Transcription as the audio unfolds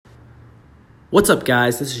What's up,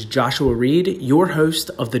 guys? This is Joshua Reed, your host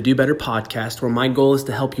of the Do Better podcast, where my goal is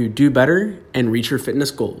to help you do better and reach your fitness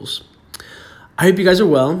goals. I hope you guys are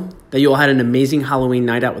well, that you all had an amazing Halloween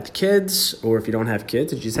night out with the kids, or if you don't have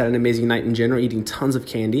kids, you just had an amazing night in general, eating tons of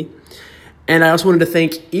candy. And I also wanted to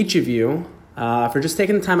thank each of you for just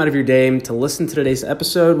taking the time out of your day to listen to today's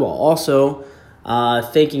episode, while also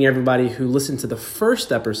thanking everybody who listened to the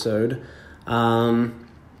first episode.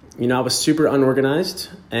 I was super unorganized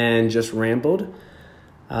and just rambled.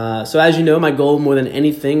 So as you know, my goal more than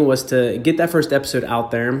anything was to get that first episode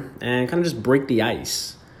out there and kind of just break the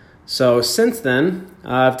ice. So since then,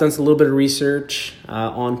 I've done a little bit of research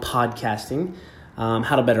on podcasting,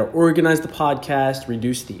 how to better organize the podcast,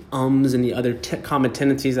 reduce the ums and the other common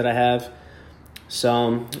tendencies that I have.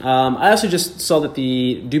 So I also just saw that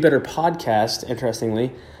the Do Better podcast,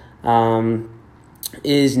 interestingly,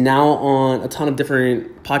 is now on a ton of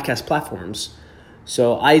different podcast platforms.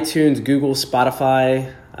 So iTunes, Google,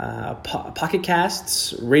 Spotify, Pocket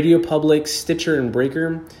Casts, Radio Public, Stitcher, and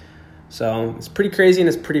Breaker. So it's pretty crazy and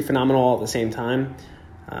it's pretty phenomenal all at the same time.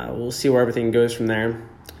 We'll see where everything goes from there.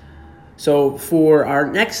 So for our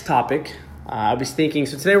next topic, I was thinking,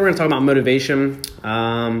 so today we're going to talk about motivation.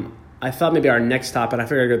 I thought maybe our next topic, I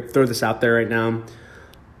figured I could throw this out there right now.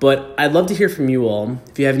 But I'd love to hear from you all.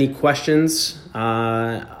 If you have any questions,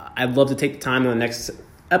 I'd love to take the time on the next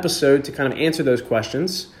episode to kind of answer those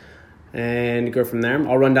questions and go from there.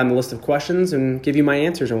 I'll run down the list of questions and give you my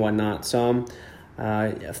answers and whatnot. So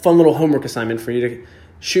a fun little homework assignment for you to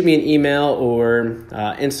shoot me an email or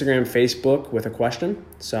Instagram, Facebook with a question.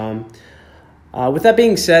 So with that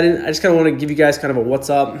being said, I just kind of want to give you guys kind of a what's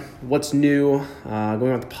up, what's new, going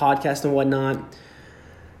on with the podcast and whatnot.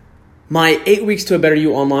 My 8 weeks to a Better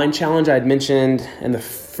You online challenge I had mentioned in the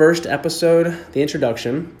first episode, the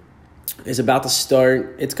introduction, is about to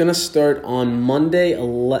start. It's going to start on Monday,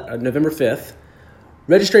 November 5th.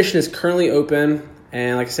 Registration is currently open,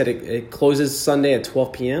 and like I said, it closes Sunday at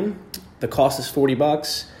 12 p.m. The cost is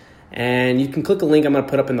 $40, and you can click a link I'm going to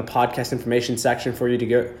put up in the podcast information section for you to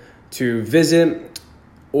go to visit,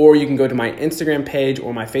 or you can go to my Instagram page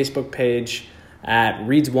or my Facebook page at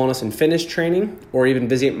Reed's Wellness and Fitness Training, or even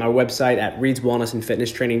visit my website at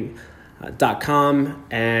reedswellnessandfitnesstraining.com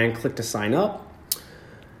and click to sign up.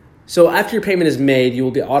 So after your payment is made, you will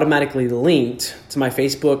be automatically linked to my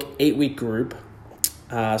Facebook 8-week group.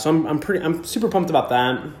 So I'm super pumped about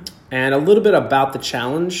that, and a little bit about the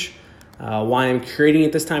challenge, why I'm creating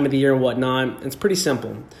it this time of the year and whatnot. It's pretty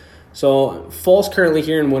simple. So fall's currently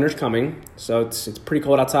here and winter's coming, so it's pretty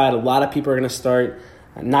cold outside. A lot of people are going to start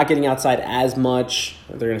not getting outside as much.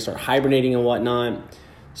 They're going to start hibernating and whatnot.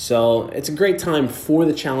 So it's a great time for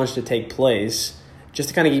the challenge to take place, just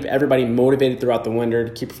to kind of keep everybody motivated throughout the winter,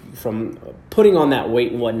 to keep from putting on that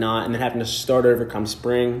weight and whatnot, and then having to start over come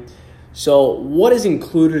spring. So what is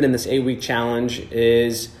included in this 8-week challenge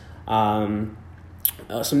is some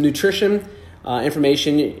nutrition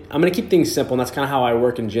information. I'm going to keep things simple, and that's kind of how I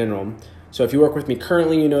work in general. So if you work with me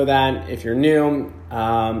currently, you know that. If you're new,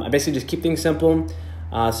 I basically just keep things simple.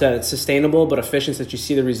 So it's sustainable but efficient, so that you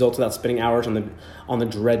see the results without spending hours on the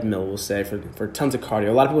treadmill, we'll say, for tons of cardio.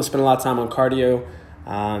 A lot of people spend a lot of time on cardio,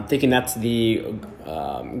 thinking that's the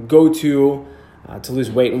go-to to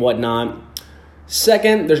lose weight and whatnot.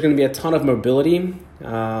 Second, there's going to be a ton of mobility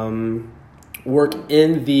work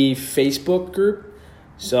in the Facebook group.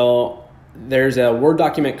 So there's a Word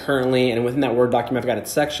document currently, and within that Word document, I've got a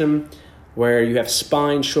section where you have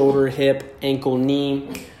spine, shoulder, hip, ankle,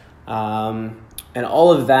 knee, and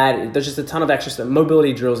all of that. There's just a ton of extra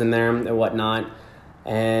mobility drills in there and whatnot.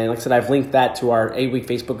 And like I said, I've linked that to our 8-week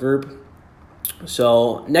Facebook group.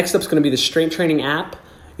 So next up is going to be the Strength Training app.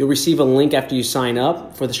 You'll receive a link after you sign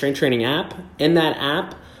up for the Strength Training app. In that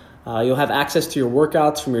app, you'll have access to your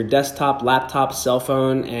workouts from your desktop, laptop, cell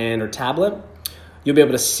phone, and or tablet. You'll be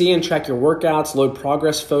able to see and track your workouts, load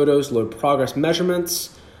progress photos, load progress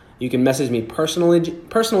measurements. You can message me personally,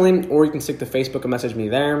 or you can stick to Facebook and message me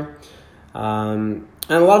there. And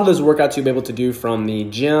a lot of those workouts you'll be able to do from the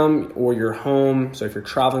gym or your home. So if you're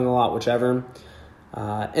traveling a lot, whichever.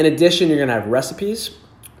 In addition, you're going to have recipes.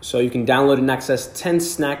 So you can download and access 10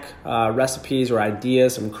 snack recipes or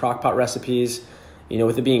ideas, some crockpot recipes.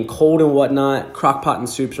 With it being cold and whatnot, crockpot and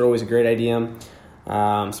soups are always a great idea.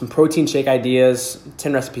 Some protein shake ideas,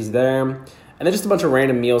 10 recipes there. And then just a bunch of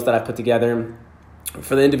random meals that I've put together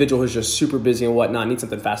for the individual who's just super busy and whatnot, needs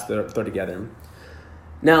something fast to throw together.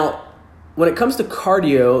 Now, when it comes to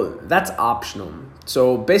cardio, that's optional.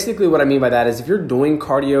 So basically what I mean by that is if you're doing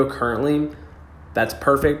cardio currently, that's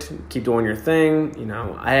perfect. Keep doing your thing.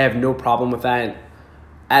 I have no problem with that.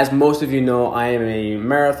 As most of you know, I am a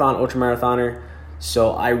marathon, ultramarathoner.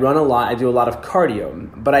 So I run a lot, I do a lot of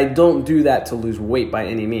cardio, but I don't do that to lose weight by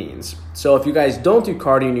any means. So if you guys don't do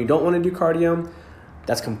cardio and you don't want to do cardio,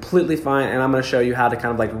 that's completely fine. And I'm going to show you how to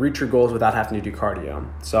kind of like reach your goals without having to do cardio.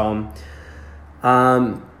 So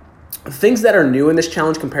things that are new in this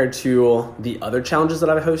challenge compared to the other challenges that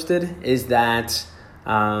I've hosted is that,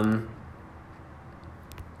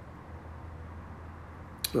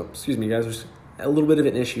 excuse me guys, there's a little bit of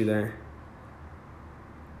an issue there.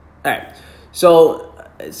 All right. So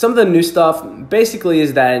some of the new stuff basically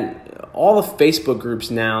is that all the Facebook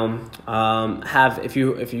groups now have, if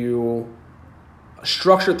you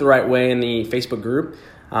structure it the right way in the Facebook group,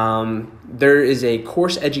 there is a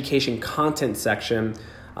course education content section,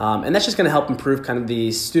 and that's just going to help improve kind of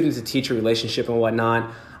the student to teacher relationship and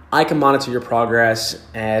whatnot. I can monitor your progress,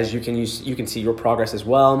 as you can see your progress as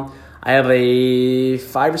well. I have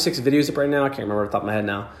 5 or 6 videos up right now. I can't remember off the top of my head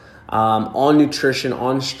now. On nutrition,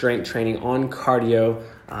 on strength training, on cardio,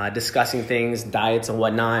 discussing things, diets and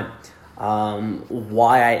whatnot,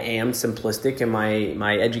 why I am simplistic in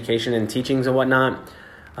my education and teachings and whatnot.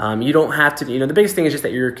 You don't have to, the biggest thing is just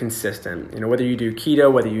that you're consistent. Whether you do keto,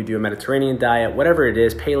 whether you do a Mediterranean diet, whatever it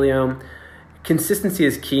is, paleo, consistency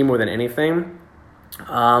is key more than anything.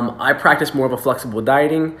 I practice more of a flexible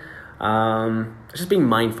dieting, just being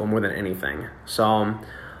mindful more than anything. So,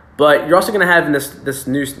 but you're also going to have in this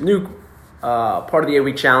new part of the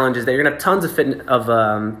 8-week challenge is that you're going to have tons of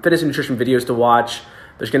fitness and nutrition videos to watch.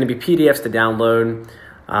 There's going to be PDFs to download.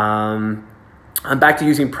 I'm back to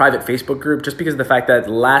using private Facebook group just because of the fact that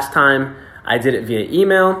last time I did it via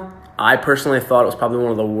email, I personally thought it was probably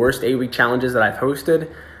one of the worst 8-week challenges that I've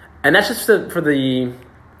hosted. And that's just to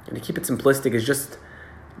keep it simplistic, is just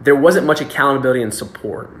there wasn't much accountability and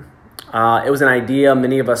support. It was an idea.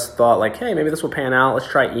 Many of us thought like, hey, maybe this will pan out. Let's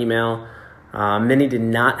try email. Many did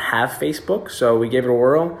not have Facebook, so we gave it a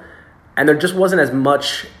whirl. And there just wasn't as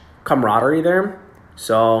much camaraderie there.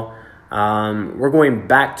 So we're going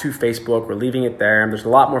back to Facebook. We're leaving it there. There's a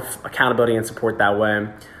lot more accountability and support that way.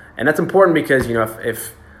 And that's important because,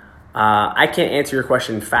 if I can't answer your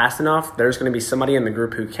question fast enough, there's going to be somebody in the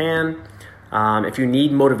group who can. If you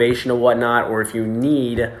need motivation or whatnot, or if you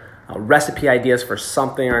need recipe ideas for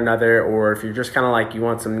something or another, or if you're just kind of like you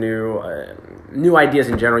want some new ideas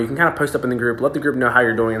in general, you can kind of post up in the group, let the group know how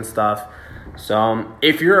you're doing and stuff. So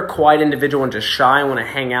if you're a quiet individual and just shy and want to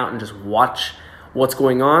hang out and just watch what's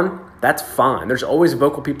going on, that's fine. There's always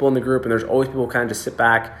vocal people in the group, and there's always people who kind of just sit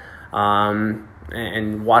back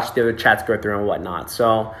and watch the other chats go through and whatnot.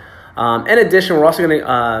 So in addition, we're also going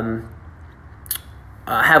to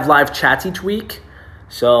have live chats each week.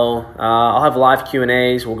 So I'll have live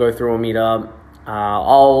Q&As. We'll go through and meet up.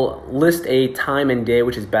 I'll list a time and day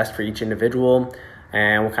which is best for each individual,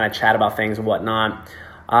 and we'll kind of chat about things and whatnot.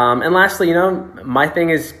 And lastly, my thing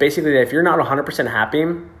is basically that if you're not 100% happy,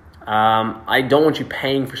 I don't want you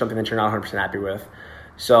paying for something that you're not 100% happy with.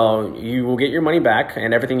 So you will get your money back,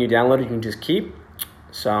 and everything you download you can just keep.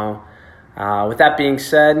 So with that being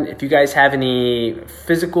said, if you guys have any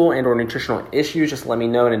physical and or nutritional issues, just let me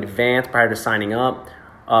know in advance prior to signing up,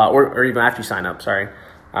 or even after you sign up, sorry.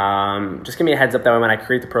 Just give me a heads up that way when I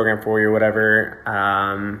create the program for you or whatever,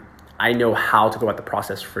 I know how to go about the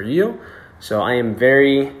process for you. So I am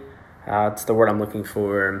very, it's the word I'm looking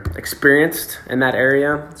for, experienced in that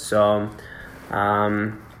area. So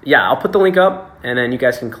yeah, I'll put the link up and then you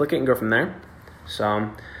guys can click it and go from there. So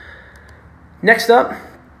next up,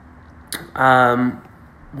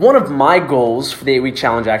 one of my goals for the 8-week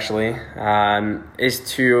challenge actually is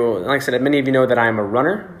to, like I said, many of you know that I'm a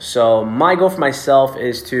runner. So my goal for myself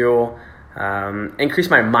is to increase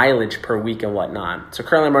my mileage per week and whatnot. So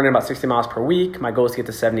currently I'm running about 60 miles per week. My goal is to get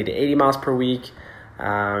to 70 to 80 miles per week.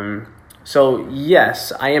 So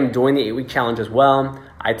yes, I am doing the 8-week challenge as well.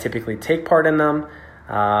 I typically take part in them.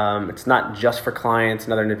 It's not just for clients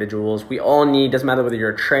and other individuals. We all need, doesn't matter whether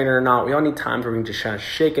you're a trainer or not, we all need times where we can just kind of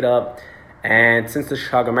shake it up. And since the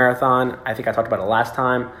Chicago Marathon, I think I talked about it last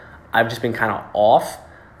time, I've just been kind of off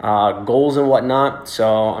goals and whatnot.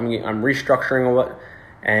 So I'm restructuring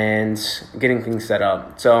and getting things set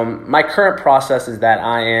up. So my current process is that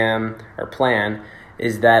plan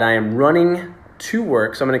is that I am running to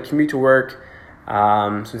work. So I'm going to commute to work.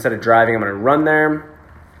 So instead of driving, I'm going to run there.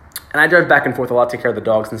 And I drive back and forth a lot, take care of the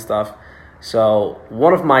dogs and stuff. So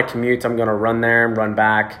one of my commutes, I'm going to run there and run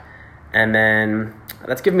back. And then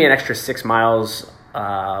that's giving me an extra 6 miles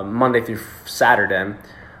Monday through Saturday,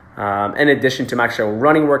 in addition to my actual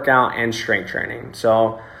running workout and strength training.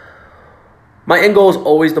 So my end goal is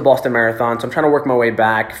always the Boston Marathon. So I'm trying to work my way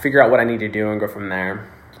back, figure out what I need to do, and go from there.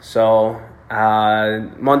 So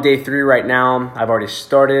I'm on day 3 right now. I've already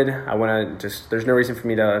started. There's no reason for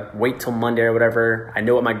me to wait till Monday or whatever. I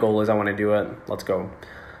know what my goal is. I want to do it. Let's go.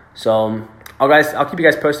 So I'll keep you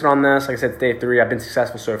guys posted on this. Like I said, it's day 3. I've been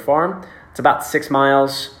successful so far. It's about 6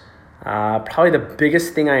 miles. Probably the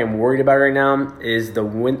biggest thing I am worried about right now is the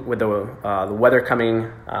weather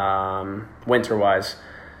coming winter-wise.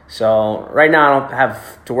 So right now I don't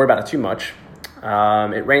have to worry about it too much.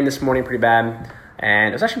 It rained this morning pretty bad, and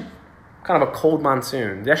it was actually kind of a cold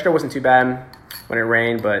monsoon. Yesterday wasn't too bad when it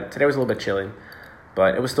rained, but today was a little bit chilly,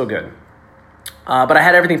 but it was still good. But I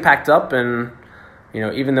had everything packed up, and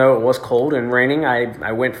even though it was cold and raining,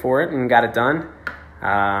 I went for it and got it done.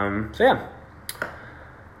 So yeah.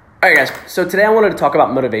 All right, guys. So today I wanted to talk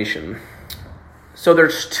about motivation. So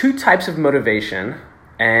there's 2 types of motivation,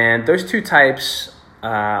 and those 2 types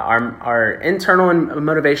are internal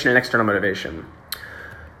motivation and external motivation.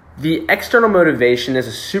 The external motivation is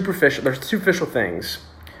there's superficial things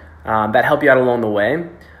that help you out along the way.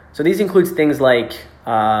 So these includes things like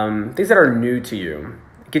things that are new to you,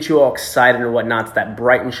 get you all excited and whatnot. It's that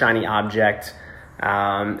bright and shiny object.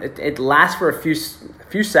 It lasts for a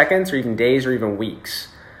few seconds or even days or even weeks.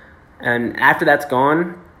 And after that's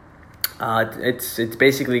gone, it's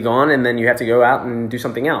basically gone, and then you have to go out and do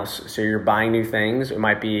something else. So you're buying new things. It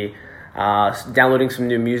might be downloading some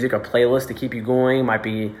new music or playlist to keep you going. It might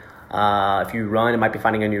be, if you run, it might be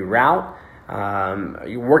finding a new route.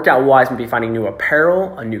 You workout-wise, might be finding new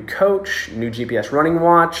apparel, a new coach, new GPS running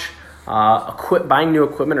watch, buying new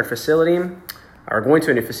equipment or facility, or going to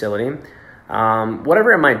a new facility,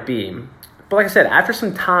 whatever it might be. But like I said, after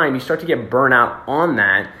some time, you start to get burnout on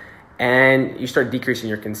that, and you start decreasing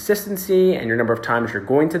your consistency and your number of times you're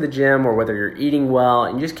going to the gym or whether you're eating well,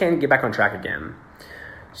 and you just can't get back on track again.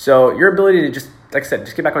 So your ability to just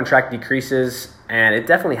get back on track decreases, and it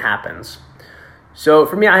definitely happens. So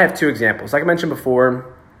for me, I have 2 examples. Like I mentioned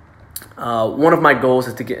before, one of my goals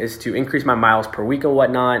is to increase my miles per week and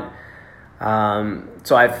whatnot.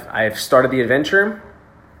 So I've started the adventure,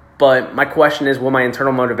 but my question is, will my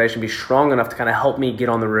internal motivation be strong enough to kind of help me get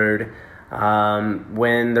on the road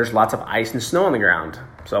when there's lots of ice and snow on the ground?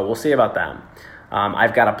 So we'll see about that.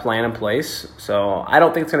 I've got a plan in place, so I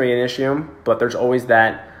don't think it's going to be an issue, but there's always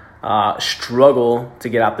that struggle to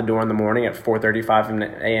get out the door in the morning at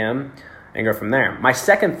 4:35 a.m. and go from there. My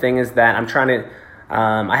second thing is that I'm trying to,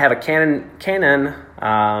 I have a Canon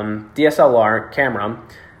DSLR camera,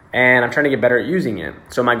 and I'm trying to get better at using it.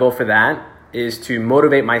 So my goal for that is to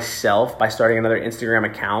motivate myself by starting another Instagram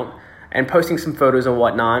account and posting some photos and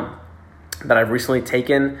whatnot that I've recently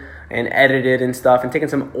taken and edited and stuff, and taking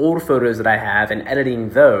some old photos that I have and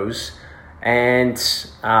editing those, and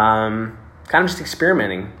kind of just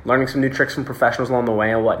experimenting, learning some new tricks from professionals along the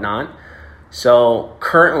way and whatnot. So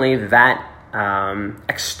currently that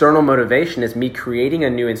external motivation is me creating a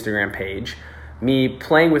new Instagram page, me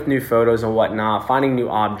playing with new photos and whatnot, finding new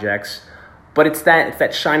objects. But it's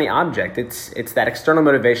that shiny object. It's that external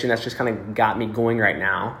motivation that's just kind of got me going right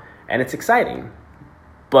now, and it's exciting.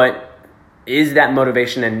 But is that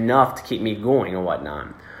motivation enough to keep me going and whatnot?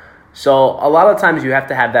 So a lot of times you have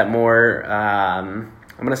to have that more, I'm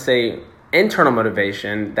going to say, internal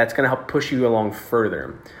motivation that's going to help push you along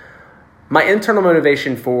further. My internal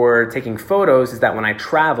motivation for taking photos is that when I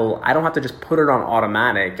travel, I don't have to just put it on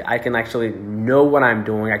automatic. I can actually know what I'm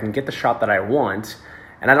doing. I can get the shot that I want,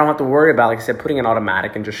 and I don't have to worry about, like I said, putting it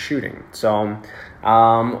automatic and just shooting. So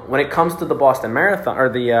when it comes to the Boston Marathon or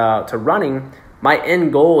to running, my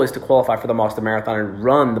end goal is to qualify for the Boston Marathon and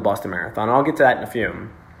run the Boston Marathon. I'll get to that in a few.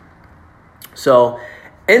 So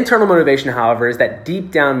internal motivation, however, is that deep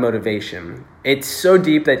down motivation. It's so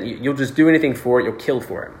deep that you'll just do anything for it. You'll kill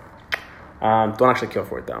for it. Don't actually kill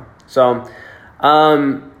for it, though. So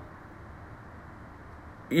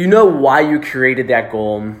you know why you created that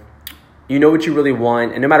goal. You know what you really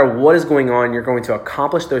want. And no matter what is going on, you're going to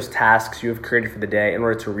accomplish those tasks you have created for the day in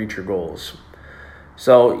order to reach your goals.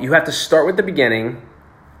 So you have to start with the beginning.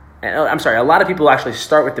 A lot of people actually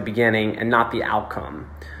start with the beginning and not the outcome.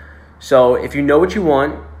 So if you know what you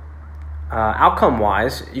want,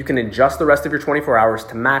 outcome-wise, you can adjust the rest of your 24 hours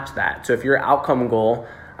to match that. So if your outcome goal,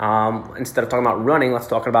 instead of talking about running, let's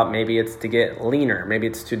talk about maybe it's to get leaner. Maybe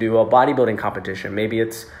it's to do a bodybuilding competition. Maybe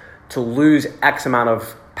it's to lose X amount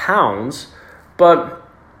of pounds. But,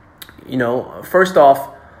 first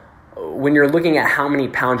off, when you're looking at how many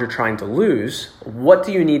pounds you're trying to lose, what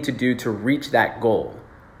do you need to do to reach that goal?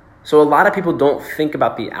 So a lot of people don't think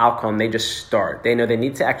about the outcome. They just start. They know they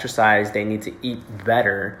need to exercise. They need to eat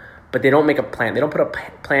better, but they don't make a plan. They don't put a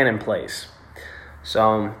plan in place.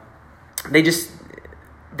 So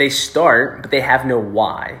they start, but they have no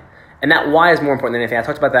why. And that why is more important than anything. I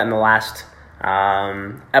talked about that in the last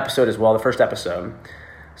episode as well, the first episode.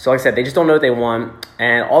 So like I said, they just don't know what they want,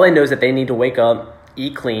 and all they know is that they need to wake up,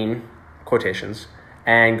 eat clean, quotations,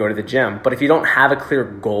 and go to the gym. But if you don't have a clear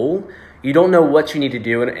goal, you don't know what you need to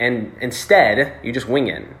do, and instead, you just wing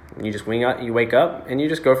it. You just wing up, you wake up, and you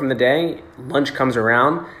just go from the day. Lunch comes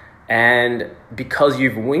around, and because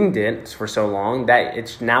you've winged it for so long, that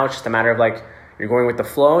it's just a matter of like, you're going with the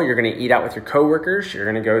flow. You're going to eat out with your coworkers.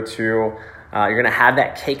 You're going to you're going to have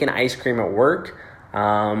that cake and ice cream at work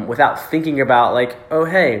without thinking about like, oh,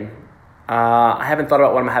 hey, I haven't thought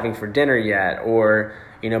about what I'm having for dinner yet. Or,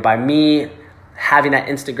 by me having that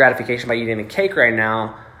instant gratification by eating a cake right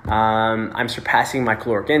now, I'm surpassing my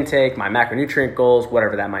caloric intake, my macronutrient goals,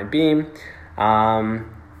 whatever that might be. And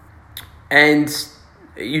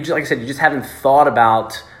like I said, you just haven't thought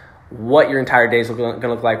about what your entire day is going to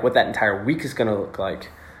look like, what that entire week is going to look like.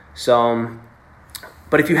 So,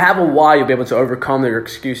 but if you have a why, you'll be able to overcome your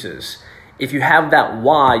excuses. If you have that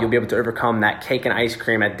why, you'll be able to overcome that cake and ice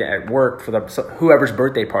cream at work for whoever's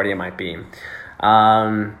birthday party it might be.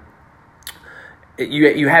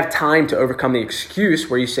 You have time to overcome the excuse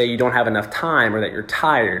where you say you don't have enough time, or that you're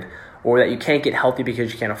tired, or that you can't get healthy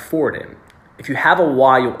because you can't afford it. If you have a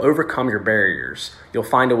why, you'll overcome your barriers. You'll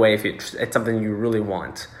find a way if it's something you really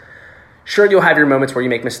want. Sure, you'll have your moments where you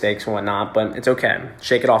make mistakes and whatnot, but it's okay.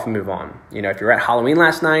 Shake it off and move on. If you're at Halloween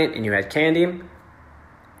last night and you had candy,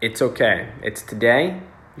 it's okay. It's today,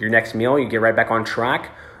 your next meal, you get right back on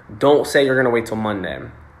track. Don't say you're going to wait till Monday.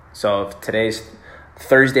 So if today's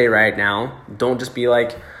Thursday right now, don't just be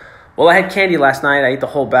like, well, I had candy last night. I ate the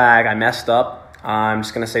whole bag. I messed up. I'm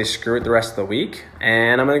just going to say screw it the rest of the week,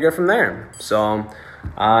 and I'm going to go from there. So, and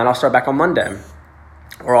I'll start back on Monday,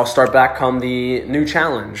 or I'll start back come the new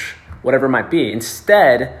challenge, whatever it might be.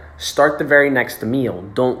 Instead, start the very next meal.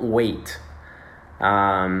 Don't wait.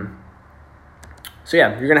 So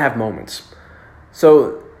yeah, you're going to have moments.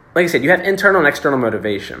 So like I said, you have internal and external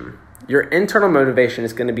motivation. Your internal motivation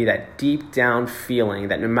is going to be that deep down feeling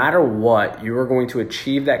that no matter what, you are going to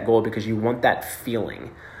achieve that goal because you want that feeling.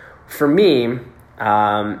 For me,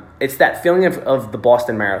 it's that feeling of the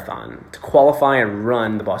Boston Marathon, to qualify and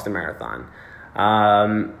run the Boston Marathon.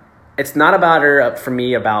 It's not for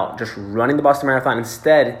me about just running the Boston Marathon.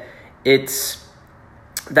 Instead, it's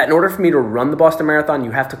that in order for me to run the Boston Marathon,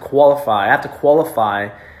 you have to qualify. I have to qualify,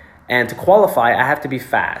 and to qualify, I have to be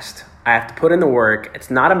fast. I have to put in the work. It's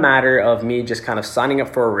not a matter of me just kind of signing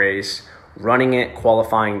up for a race, running it,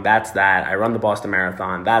 qualifying, that's that. I run the Boston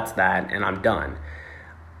Marathon, that's that, and I'm done.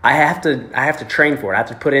 I have to train for it. I have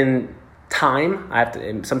to put in time.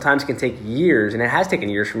 Sometimes it can take years, and it has taken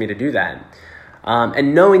years for me to do that.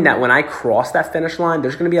 And knowing that when I cross that finish line,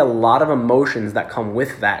 there's going to be a lot of emotions that come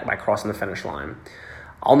with that by crossing the finish line.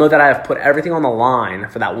 I'll know that I have put everything on the line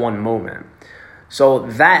for that one moment. So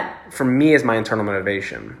that, for me, is my internal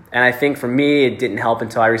motivation. And I think for me, it didn't help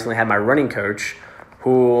until I recently had my running coach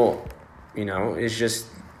who, is just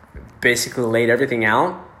basically laid everything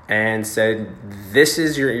out and said, this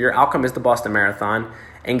is your outcome is the Boston Marathon,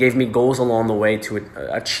 and gave me goals along the way to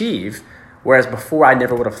achieve. Whereas before, I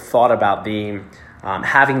never would have thought about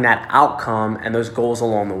having that outcome and those goals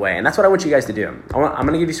along the way. And that's what I want you guys to do. I'm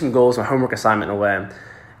going to give you some goals, a homework assignment in a way.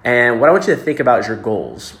 And what I want you to think about is your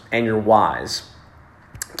goals and your whys.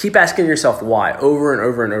 Keep asking yourself why over and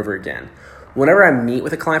over and over again. Whenever I meet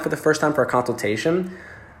with a client for the first time for a consultation,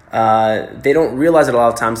 they don't realize it a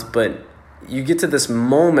lot of times, but you get to this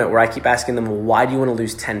moment where I keep asking them, well, why do you want to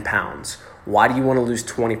lose 10 pounds? Why do you want to lose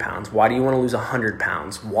 20 pounds? Why do you want to lose 100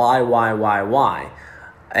 pounds? Why?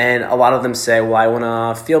 And a lot of them say, well, I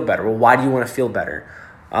want to feel better. Well, why do you want to feel better?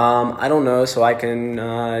 I don't know, so I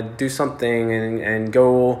can do something and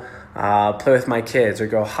go play with my kids, or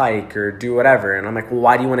go hike, or do whatever. And I'm like, well,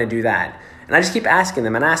 why do you want to do that? And I just keep asking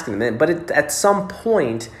them. But at some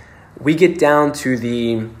point, we get down to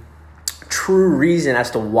the true reason as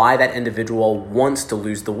to why that individual wants to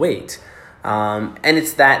lose the weight. And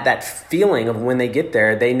it's that feeling of when they get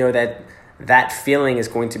there, they know that feeling is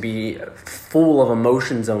going to be full of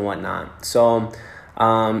emotions and whatnot. So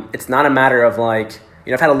it's not a matter of like,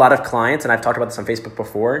 I've had a lot of clients, and I've talked about this on Facebook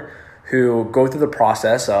before, who go through the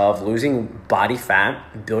process of losing body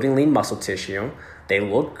fat, building lean muscle tissue. They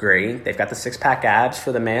look great. They've got the six-pack abs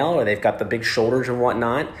for the male, or they've got the big shoulders and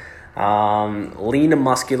whatnot, lean and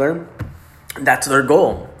muscular. That's their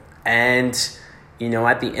goal. And,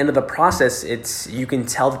 at the end of the process, you can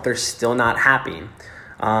tell that they're still not happy.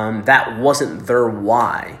 That wasn't their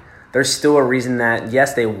why. There's still a reason that,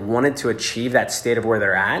 yes, they wanted to achieve that state of where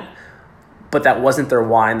they're at, but that wasn't their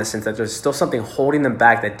why, in the sense that there's still something holding them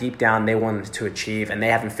back that deep down they wanted to achieve, and they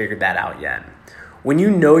haven't figured that out yet. When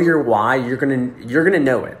you know your why, you're gonna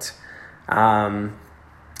know it.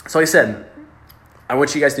 So like I said, I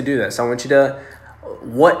want you guys to do this. I want you to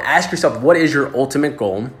ask yourself, what is your ultimate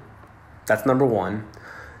goal? That's number one.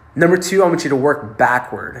 Number two, I want you to work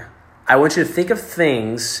backward. I want you to think of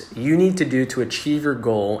things you need to do to achieve your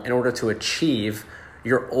goal in order to achieve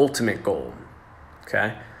your ultimate goal.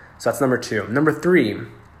 Okay? So that's number two. Number three,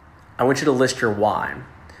 I want you to list your why.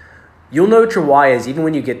 You'll know what your why is even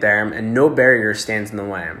when you get there, and no barrier stands in the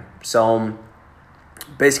way. So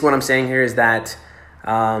basically what I'm saying here is that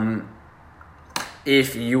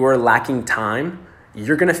if you are lacking time,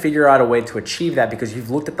 you're going to figure out a way to achieve that because you've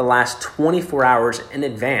looked at the last 24 hours in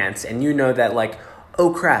advance and you know that like,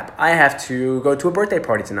 oh crap, I have to go to a birthday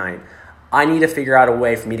party tonight. I need to figure out a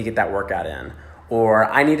way for me to get that workout in. Or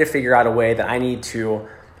I need to figure out a way that I need to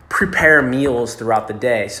prepare meals throughout the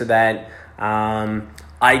day so that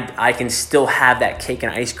I can still have that cake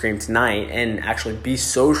and ice cream tonight and actually be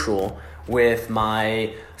social with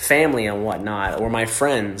my family and whatnot, or my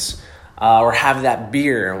friends, or have that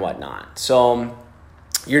beer and whatnot. So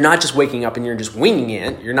you're not just waking up and you're just winging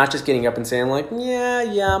it. You're not just getting up and saying like,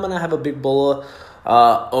 yeah, I'm going to have a big bowl of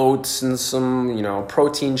oats and some,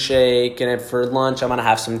 protein shake. And for lunch, I'm going to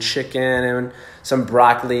have some chicken and some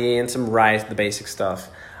broccoli and some rice, the basic stuff.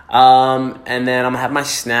 And then I'm going to have my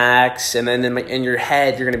snacks. And then in your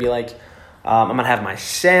head, you're going to be like, I'm going to have my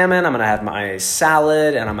salmon, I'm going to have my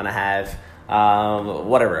salad, and I'm going to have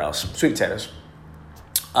whatever else, sweet potatoes.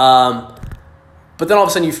 But then all of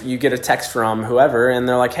a sudden you get a text from whoever, and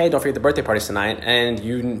they're like, hey, don't forget the birthday party's tonight, and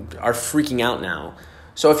you are freaking out now.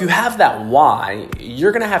 So if you have that why,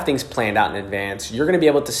 you're going to have things planned out in advance. You're going to be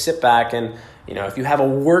able to sit back and, if you have a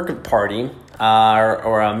work party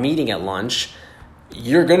or a meeting at lunch,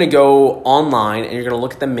 you're going to go online and you're going to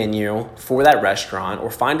look at the menu for that restaurant, or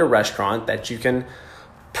find a restaurant that you can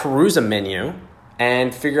peruse a menu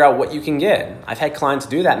and figure out what you can get. I've had clients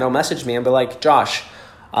do that and they'll message me and be like, Josh,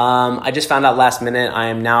 I just found out last minute I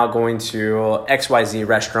am now going to XYZ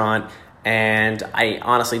restaurant and I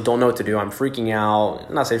honestly don't know what to do. I'm freaking out.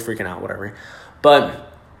 I'm not saying freaking out, whatever.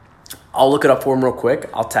 But I'll look it up for them real quick.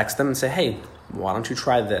 I'll text them and say, hey, why don't you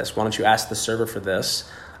try this? Why don't you ask the server for this?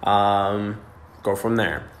 Go from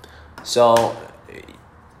there. So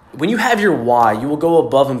when you have your why, you will go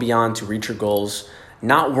above and beyond to reach your goals,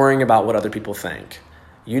 not worrying about what other people think.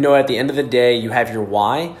 At the end of the day, you have your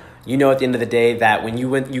why. At the end of the day that when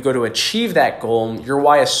you go to achieve that goal, your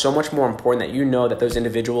why is so much more important that that those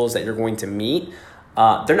individuals that you're going to meet,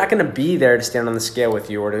 they're not going to be there to stand on the scale with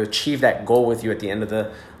you or to achieve that goal with you at the end of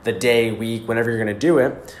the day, week, whenever you're going to do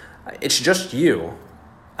it. It's just you.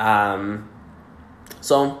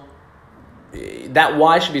 So that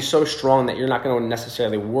why should be so strong that you're not going to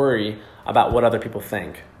necessarily worry about what other people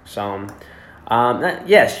think. So,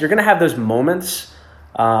 yes, you're going to have those moments,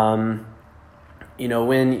 when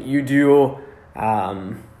you do,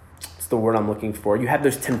 what's the word I'm looking for? You have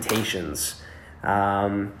those temptations.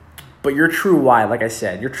 But your true why, like I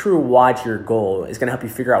said, your true why to your goal is going to help you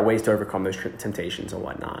figure out ways to overcome those temptations and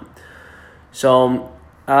whatnot. So,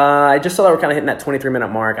 I just saw that we're kind of hitting that 23-minute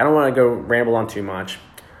mark. I don't want to go ramble on too much.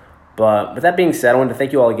 But with that being said, I wanted to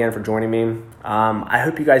thank you all again for joining me. I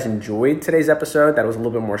hope you guys enjoyed today's episode. That was a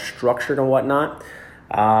little bit more structured and whatnot.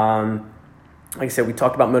 Like I said, we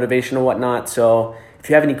talked about motivation and whatnot. So if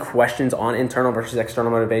you have any questions on internal versus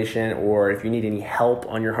external motivation, or if you need any help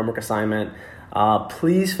on your homework assignment,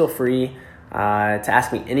 please feel free to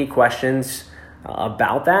ask me any questions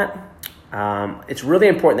about that. It's really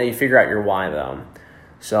important that you figure out your why, though.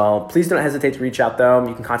 So please don't hesitate to reach out, though.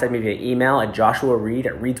 You can contact me via email at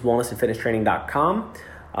joshuareed@reedswellnessandfitnesstraining.com,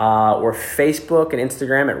 or Facebook and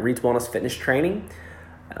Instagram at Reed's Wellness Fitness Training.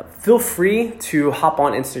 Feel free to hop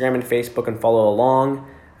on Instagram and Facebook and follow along.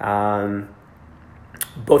 Either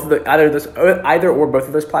or both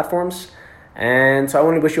of those platforms. And so I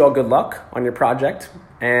want to wish you all good luck on your project,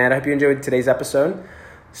 and I hope you enjoyed today's episode.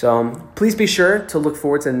 So please be sure to look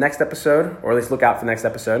forward to the next episode, or at least look out for the next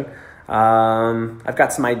episode. I've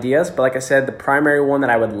got some ideas, but like I said, the primary one that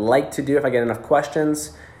I would like to do if I get enough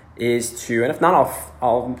questions is to, and if not,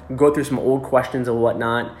 I'll go through some old questions and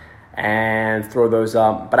whatnot and throw those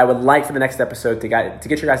up. But I would like for the next episode to get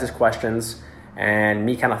your guys' questions and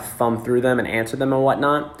me kind of thumb through them and answer them and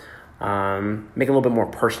whatnot. Make it a little bit more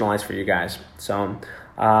personalized for you guys. So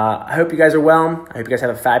I hope you guys are well. I hope you guys have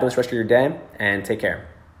a fabulous rest of your day, and take care.